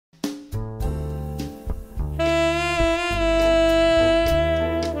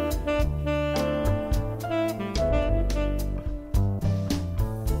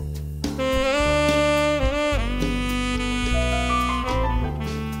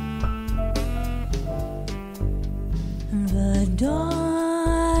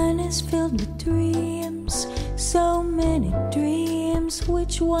dawn is filled with dreams, so many dreams.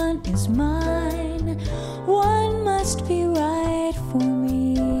 Which one is mine? One must be right for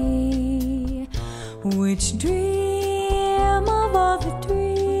me. Which dream of all the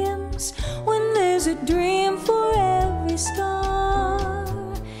dreams, when there's a dream for every star?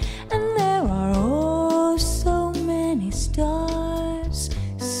 And there are oh so many stars,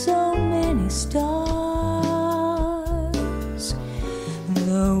 so many stars.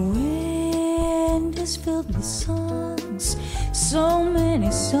 The wind is filled with songs, so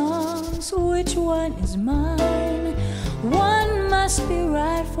many songs. Which one is mine? One must be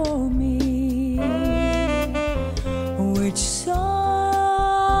right for me. Which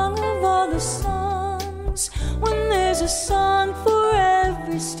song of all the songs, when there's a song for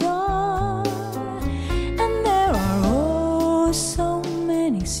every star? And there are oh so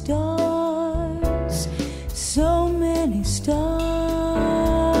many stars, so many stars.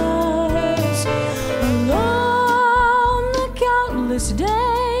 Alone the countless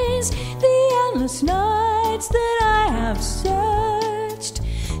days, the endless nights that I have searched,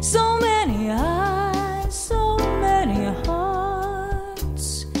 so many eyes, so many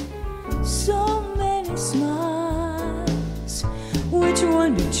hearts, so many smiles. Which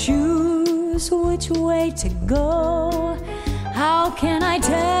one to choose, which way to go? How can I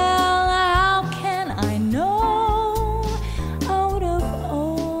tell, how can I know? Out of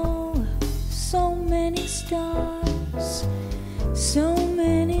all so many stars, so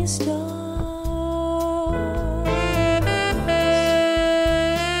many stars.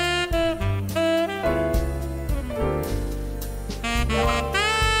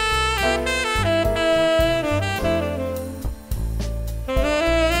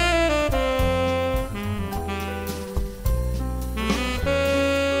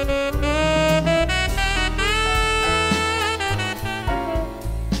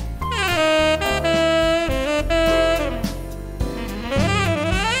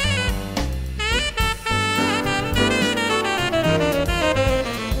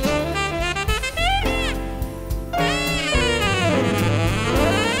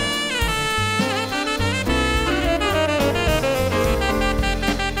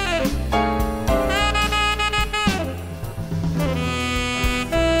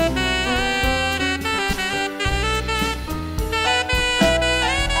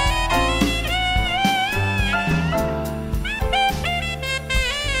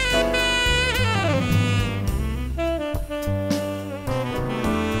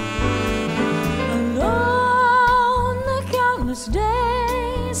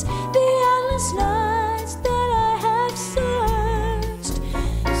 Days, the endless nights that I have searched,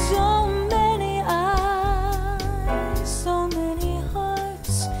 so many eyes, so many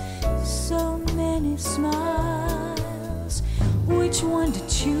hearts, so many smiles. Which one to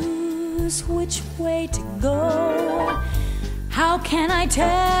choose, which way to go? How can I tell,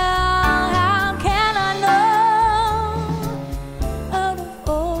 how can I know? Out of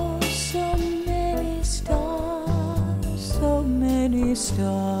all so many stars, so many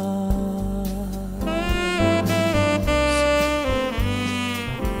stars.